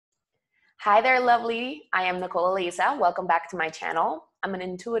Hi there, lovely. I am Nicole Elissa. Welcome back to my channel. I'm an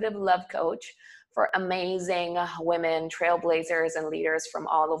intuitive love coach for amazing women, trailblazers, and leaders from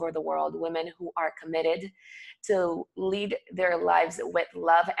all over the world, women who are committed to lead their lives with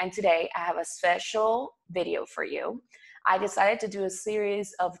love. And today I have a special video for you. I decided to do a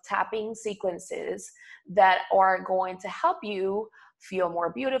series of tapping sequences that are going to help you feel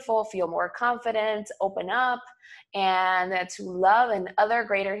more beautiful, feel more confident, open up, and to love and other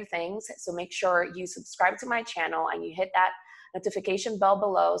greater things. So make sure you subscribe to my channel and you hit that notification bell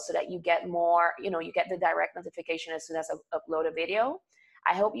below so that you get more, you get the direct notification as soon as I upload a video.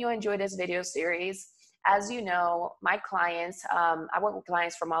 I hope you enjoy this video series. As you know, my clients, I work with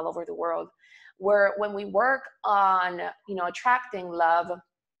clients from all over the world, where when we work on, attracting love,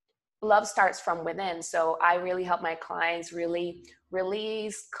 love starts from within. So I really help my clients really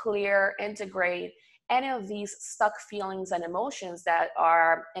release, clear, integrate any of these stuck feelings and emotions that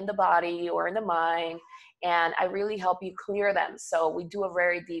are in the body or in the mind. And I really help you clear them. So we do a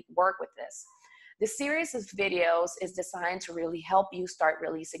very deep work with this. This series of videos is designed to really help you start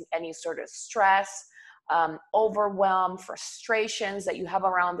releasing any sort of stress, overwhelm, frustrations that you have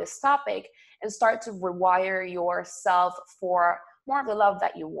around this topic, and start to rewire yourself for more of the love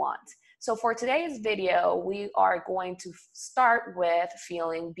that you want. So for today's video, we are going to start with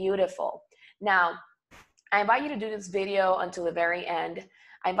feeling beautiful. Now, I invite you to do this video until the very end.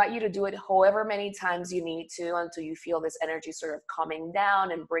 I invite you to do it however many times you need to until you feel this energy sort of coming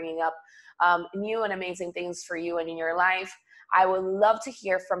down and bringing up new and amazing things for you and in your life. I would love to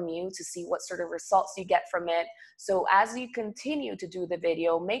hear from you to see what sort of results you get from it. So as you continue to do the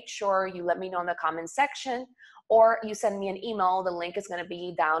video, make sure you let me know in the comment section, or you send me an email. The link is going to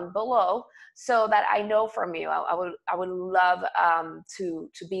be down below so that I know from you. I would love to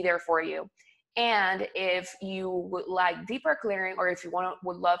be there for you. And if you would like deeper clearing, or if you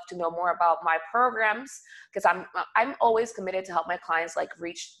would love to know more about my programs, because I'm always committed to help my clients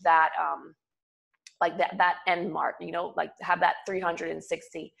reach that that end mark, have that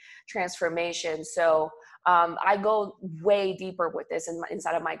 360 transformation. So I go way deeper with this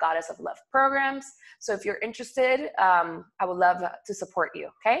inside of my Goddess of Love programs. So if you're interested, I would love to support you.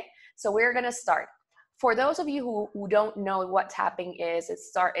 Okay, so we're gonna start. For those of you who don't know what tapping is,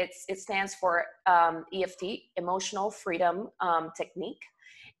 it stands for EFT, Emotional Freedom Technique.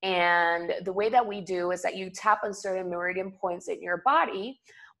 And the way that we do is that you tap on certain meridian points in your body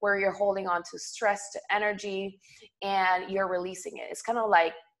where you're holding on to stress, to energy, and you're releasing it. It's kind of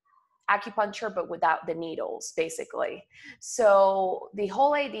like acupuncture, but without the needles, basically. So the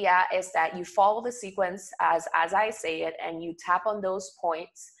whole idea is that you follow the sequence as I say it, and you tap on those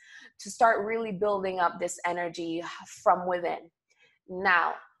points to start really building up this energy from within.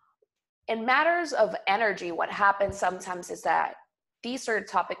 Now, in matters of energy, what happens sometimes is that these sort of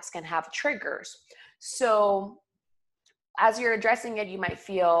topics can have triggers. So as you're addressing it, you might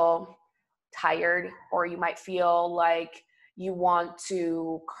feel tired, or you might feel like you want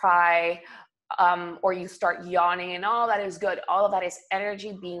to cry, or you start yawning, and all that is good. All of that is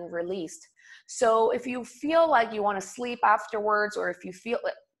energy being released. So if you feel like you want to sleep afterwards, or if you feel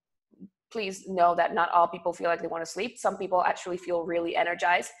it, please know that not all people feel like they want to sleep. Some people actually feel really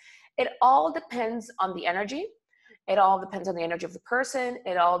energized. It all depends on the energy. It all depends on the energy of the person.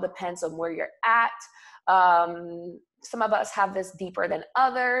 It all depends on where you're at. Some of us have this deeper than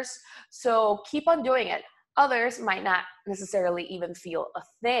others. So keep on doing it. Others might not necessarily even feel a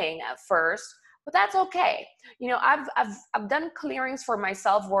thing at first, but that's okay. I've done clearings for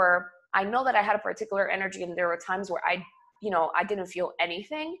myself where I know that I had a particular energy, and there were times where I didn't feel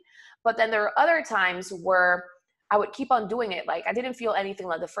anything. But then there are other times where I would keep on doing it. Like I didn't feel anything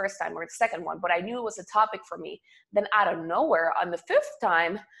like the first time or the second one, but I knew it was a topic for me. Then out of nowhere, on the fifth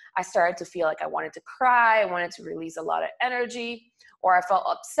time, I started to feel like I wanted to cry. I wanted to release a lot of energy, or I felt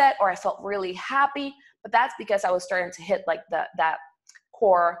upset, or I felt really happy. But that's because I was starting to hit that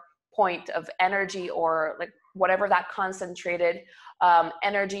core point of energy, or whatever that concentrated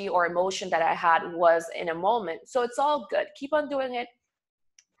energy or emotion that I had was in a moment. So it's all good. Keep on doing it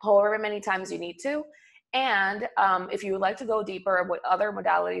however many times you need to. And if you would like to go deeper with other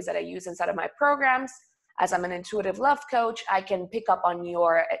modalities that I use inside of my programs, as I'm an intuitive love coach, I can pick up on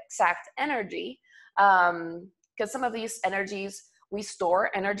your exact energy. Because some of these energies, we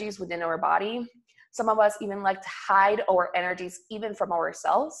store energies within our body. Some of us even like to hide our energies even from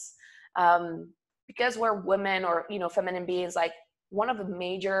ourselves. Because we're women, or feminine beings, one of the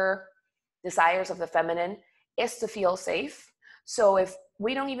major desires of the feminine is to feel safe. So if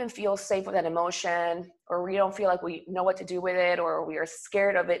we don't even feel safe with an emotion, or we don't feel like we know what to do with it, or we are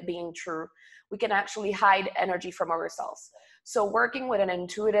scared of it being true, we can actually hide energy from ourselves. So working with an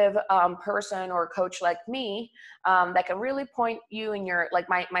intuitive person or coach like me that can really point you in your, like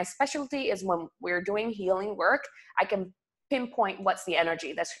my specialty is when we're doing healing work, I can pinpoint what's the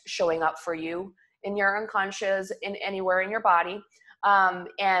energy that's showing up for you in your unconscious, in anywhere in your body. And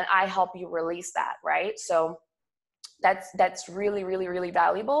I help you release that, right? So that's really, really, really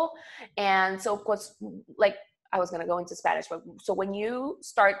valuable. And so what's like, I was going to go into Spanish, but so when you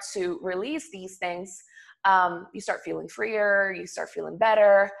start to release these things, you start feeling freer, you start feeling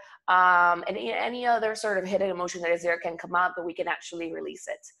better. And any other sort of hidden emotion that is there can come up, but we can actually release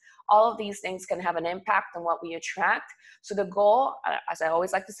it. All of these things can have an impact on what we attract. So the goal, as I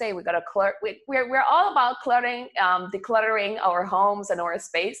always like to say, we got to clear. We're all about cluttering, decluttering our homes and our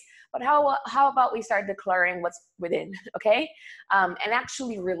space. But how about we start declaring what's within, okay? And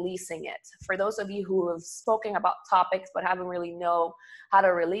actually releasing it. For those of you who have spoken about topics but haven't really know how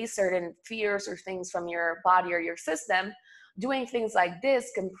to release certain fears or things from your body or your system, doing things like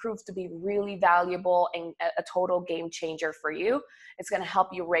this can prove to be really valuable and a total game changer for you. It's going to help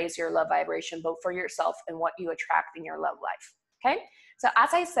you raise your love vibration, both for yourself and what you attract in your love life, okay? So as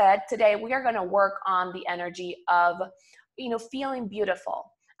I said, today we are going to work on the energy of, feeling beautiful.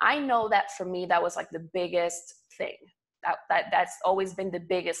 I know that for me, that was like the biggest thing. That's always been the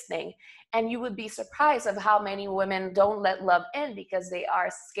biggest thing. And you would be surprised of how many women don't let love in because they are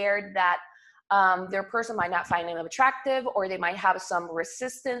scared that their person might not find them attractive, or they might have some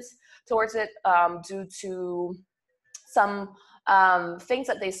resistance towards it due to some things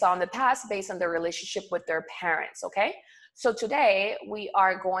that they saw in the past based on their relationship with their parents, okay? So today we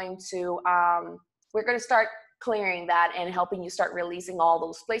are going to, we're going to start clearing that and helping you start releasing all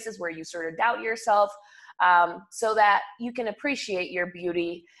those places where you sort of doubt yourself, so that you can appreciate your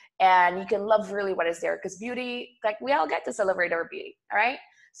beauty and you can love really what is there. Because beauty, like we all get to celebrate our beauty, all right?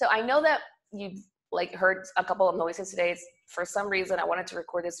 So I know that you've like heard a couple of noises today. For some reason, I wanted to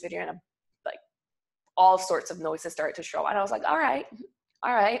record this video and like all sorts of noises started to show. And I was like, all right,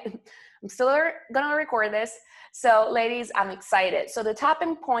 I'm still gonna record this. So ladies, I'm excited. So the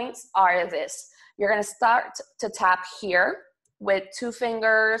tapping points are this. You're gonna start to tap here with 2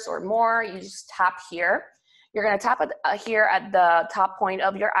 fingers or more. You just tap here. You're gonna tap here at the top point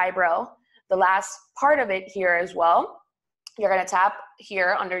of your eyebrow, the last part of it here as well. You're gonna tap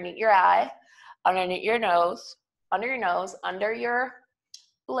here underneath your eye, underneath your nose, under your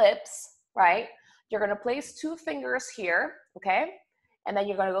lips, right? You're gonna place 2 fingers here, okay? And then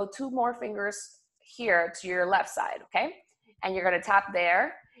you're gonna go 2 more fingers here to your left side, okay? And you're gonna tap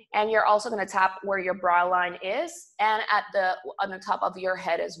there. And you're also gonna tap where your brow line is and on the top of your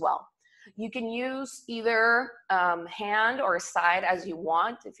head as well. You can use either hand or side as you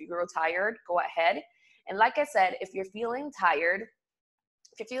want. If you grow tired, go ahead. And like I said, if you feel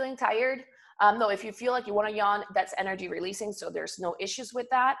like you wanna yawn, that's energy releasing, so there's no issues with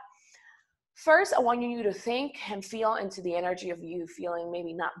that. First, I want you to think and feel into the energy of you feeling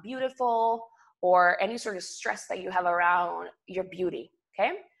maybe not beautiful or any sort of stress that you have around your beauty,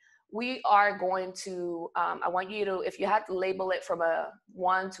 okay? We are going to, I want you to, if you had to label it from a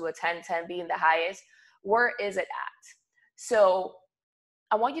 1 to a 10, 10 being the highest, where is it at? So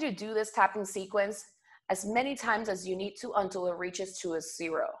I want you to do this tapping sequence as many times as you need to until it reaches to a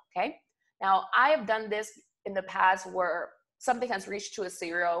 0, okay? Now, I have done this in the past where something has reached to a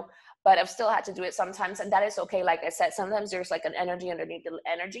 0, but I've still had to do it sometimes, and that is okay. Like I said, sometimes there's like an energy underneath the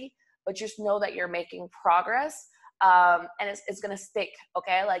energy, but just know that you're making progress. And it's going to stick,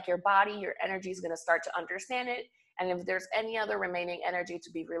 okay? Like your body, your energy is going to start to understand it. And if there's any other remaining energy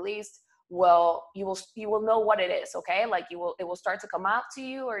to be released, well, you will know what it is, okay? Like it will start to come out to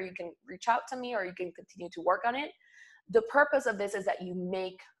you, or you can reach out to me, or you can continue to work on it. The purpose of this is that you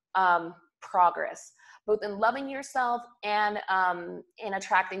make progress, both in loving yourself and in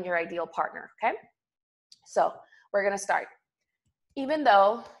attracting your ideal partner, okay? So we're going to start. Even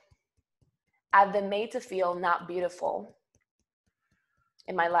though I've been made to feel not beautiful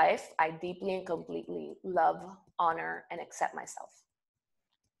in my life, I deeply and completely love, honor, and accept myself.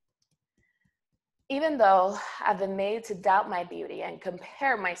 Even though I've been made to doubt my beauty and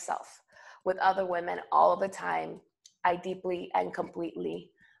compare myself with other women all of the time, I deeply and completely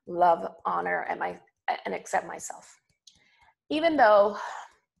love, honor, and accept myself. Even though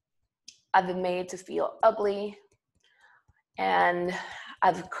I've been made to feel ugly and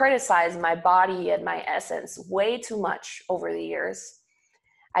I've criticized my body and my essence way too much over the years,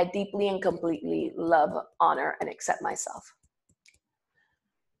 I deeply and completely love, honor, and accept myself.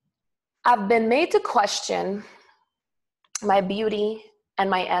 I've been made to question my beauty and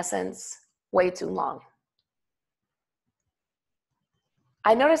my essence way too long.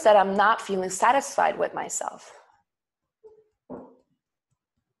 I notice that I'm not feeling satisfied with myself.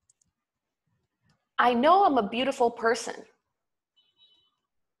 I know I'm a beautiful person,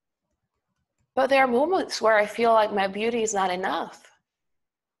 but there are moments where I feel like my beauty is not enough.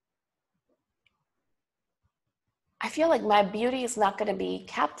 I feel like my beauty is not going to be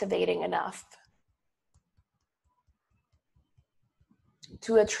captivating enough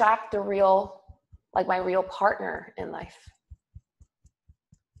to attract the real, like my real partner in life.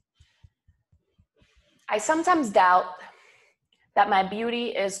 I sometimes doubt that my beauty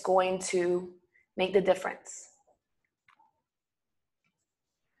is going to make the difference.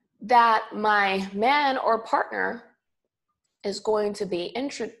 That my man or partner is going to be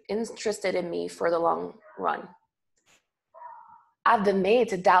interested in me for the long run. I've been made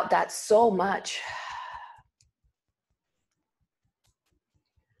to doubt that so much.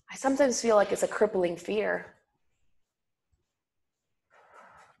 I sometimes feel like it's a crippling fear.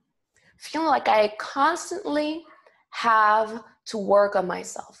 Feeling like I constantly have to work on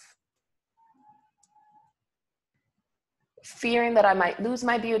myself. Fearing that I might lose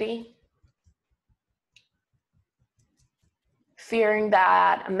my beauty. Fearing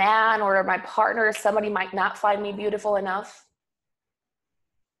that a man or my partner, somebody might not find me beautiful enough.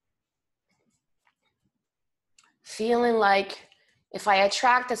 Feeling like if I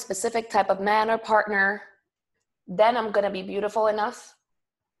attract a specific type of man or partner, then I'm going to be beautiful enough.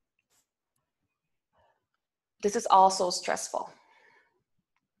 This is also stressful.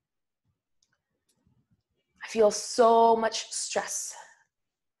 I feel so much stress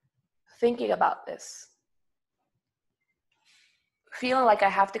thinking about this. Feeling like I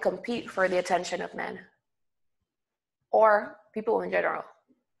have to compete for the attention of men or people in general.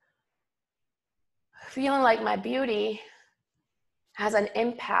 Feeling like my beauty has an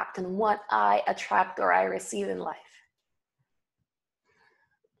impact on what I attract or I receive in life.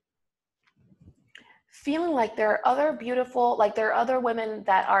 Feeling like there are other women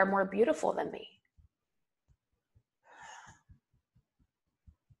that are more beautiful than me.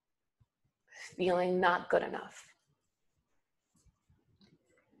 Feeling not good enough.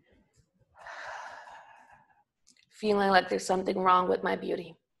 Feeling like there's something wrong with my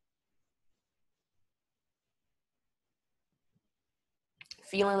beauty.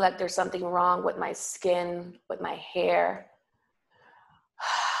 Feeling like there's something wrong with my skin, with my hair,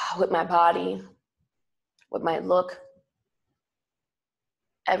 with my body, with my look,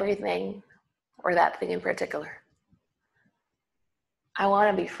 everything, or that thing in particular. I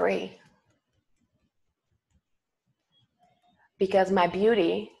want to be free. Because my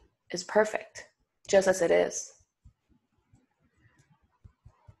beauty is perfect, just as it is.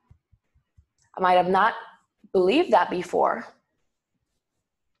 I might have not believed that before,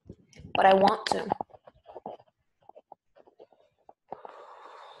 but I want to.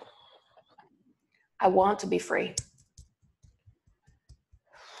 I want to be free.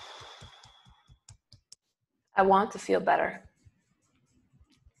 I want to feel better.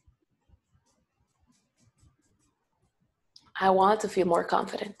 I want to feel more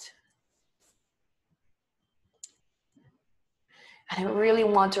confident. And I really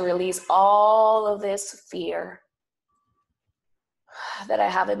want to release all of this fear that I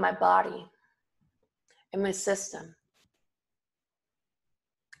have in my body, in my system,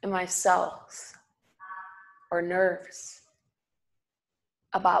 in my cells or nerves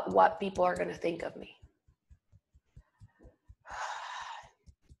about what people are going to think of me.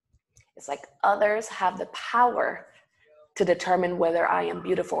 It's like others have the power to determine whether I am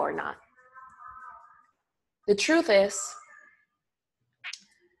beautiful or not. The truth is,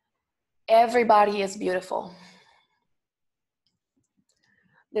 everybody is beautiful.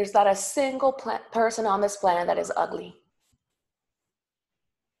 There's not a single person on this planet that is ugly.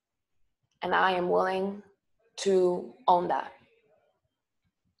 And I am willing to own that.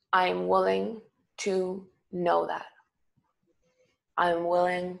 I am willing to know that. I am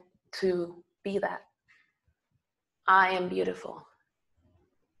willing to be that. I am beautiful.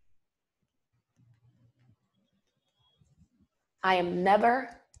 I am never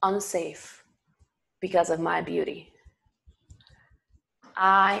unsafe because of my beauty.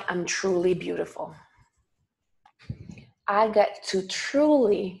 I am truly beautiful. I get to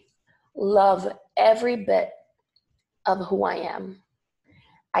truly love every bit of who I am.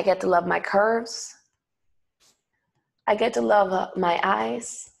 I get to love my curves. I get to love my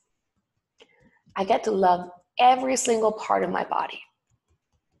eyes. I get to love every single part of my body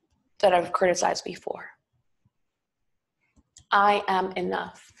that I've criticized before. I am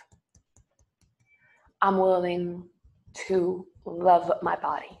enough. I'm willing to love my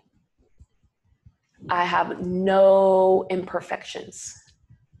body. I have no imperfections.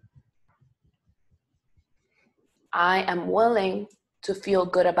 I am willing to feel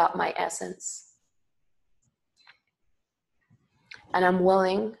good about my essence. And I'm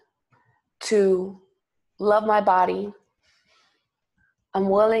willing to love my body. I'm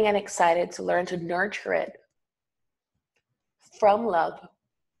willing and excited to learn to nurture it from love,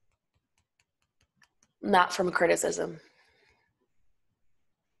 not from criticism.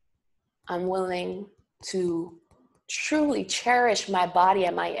 I'm willing to truly cherish my body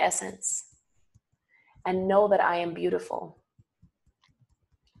and my essence and know that I am beautiful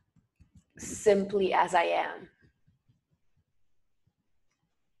simply as I am.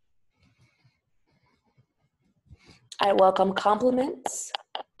 I welcome compliments,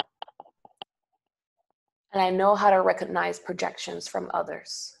 and I know how to recognize projections from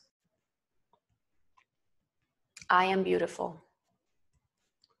others. I am beautiful.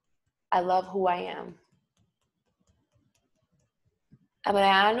 I love who I am. A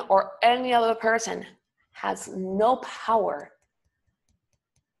man or any other person has no power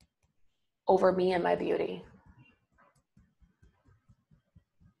over me and my beauty.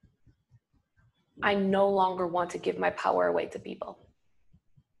 I no longer want to give my power away to people.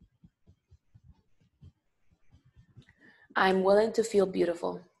 I'm willing to feel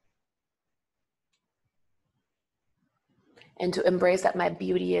beautiful and to embrace that my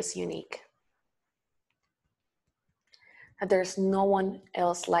beauty is unique. That there's no one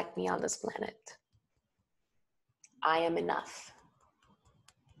else like me on this planet. I am enough.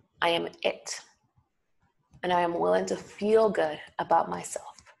 I am it. And I am willing to feel good about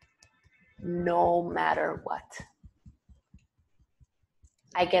myself, no matter what.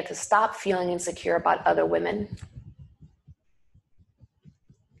 I get to stop feeling insecure about other women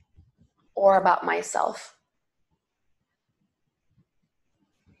or about myself.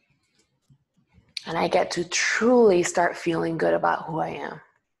 And I get to truly start feeling good about who I am.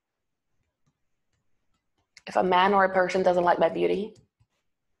 If a man or a person doesn't like my beauty,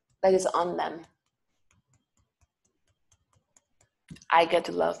 that is on them. I get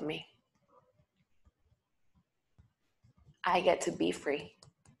to love me. I get to be free.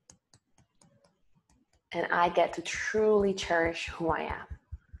 And I get to truly cherish who I am.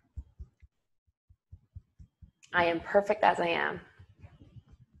 I am perfect as I am.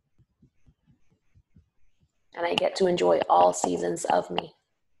 And I get to enjoy all seasons of me.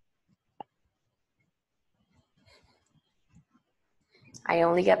 I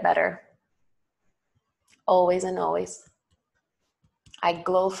only get better. Always and always. I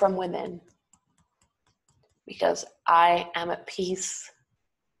glow from within because I am at peace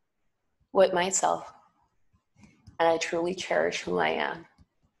with myself and I truly cherish who I am.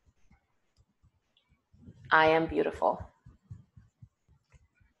 I am beautiful.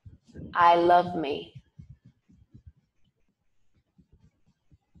 I love me.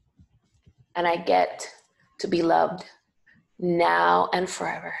 And I get to be loved now and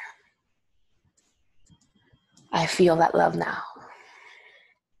forever. I feel that love now.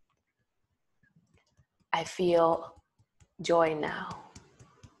 I feel joy now.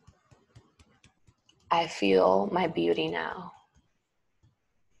 I feel my beauty now.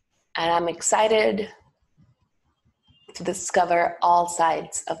 And I'm excited to discover all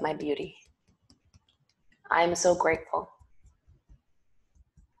sides of my beauty. I am so grateful.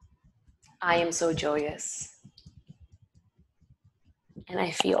 I am so joyous. And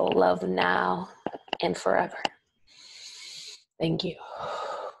I feel love now and forever. Thank you.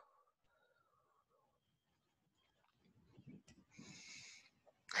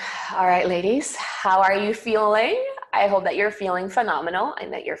 All right, ladies, how are you feeling? I hope that you're feeling phenomenal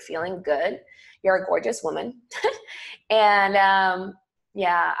and that you're feeling good. You're a gorgeous woman. And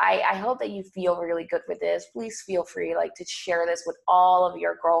yeah, I hope that you feel really good with this. Please feel free to share this with all of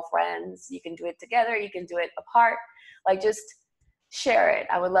your girlfriends. You can do it together. You can do it apart. Just share it.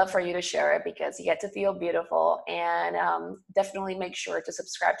 I would love for you to share it because you get to feel beautiful. And definitely make sure to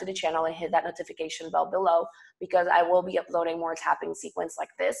subscribe to the channel and hit that notification bell below because I will be uploading more tapping sequence like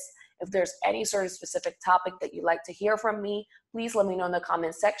this. If there's any sort of specific topic that you'd like to hear from me, please let me know in the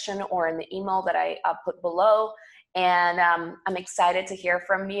comment section or in the email that I put below. And I'm excited to hear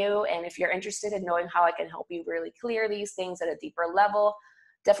from you. And if you're interested in knowing how I can help you really clear these things at a deeper level,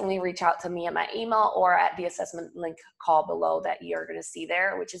 definitely reach out to me at my email or at the assessment link call below that you're going to see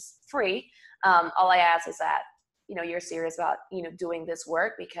there, which is free. All I ask is that, you're serious about, doing this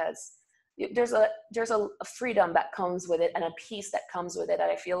work because there's a freedom that comes with it and a peace that comes with it that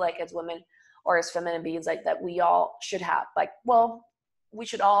I feel like as women or as feminine beings that we all should have. We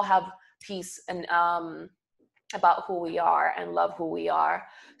should all have peace and about who we are and love who we are.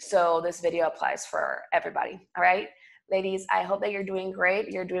 So this video applies for everybody. All right, ladies, I hope that you're doing great.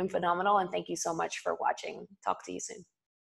 You're doing phenomenal. And thank you so much for watching. Talk to you soon.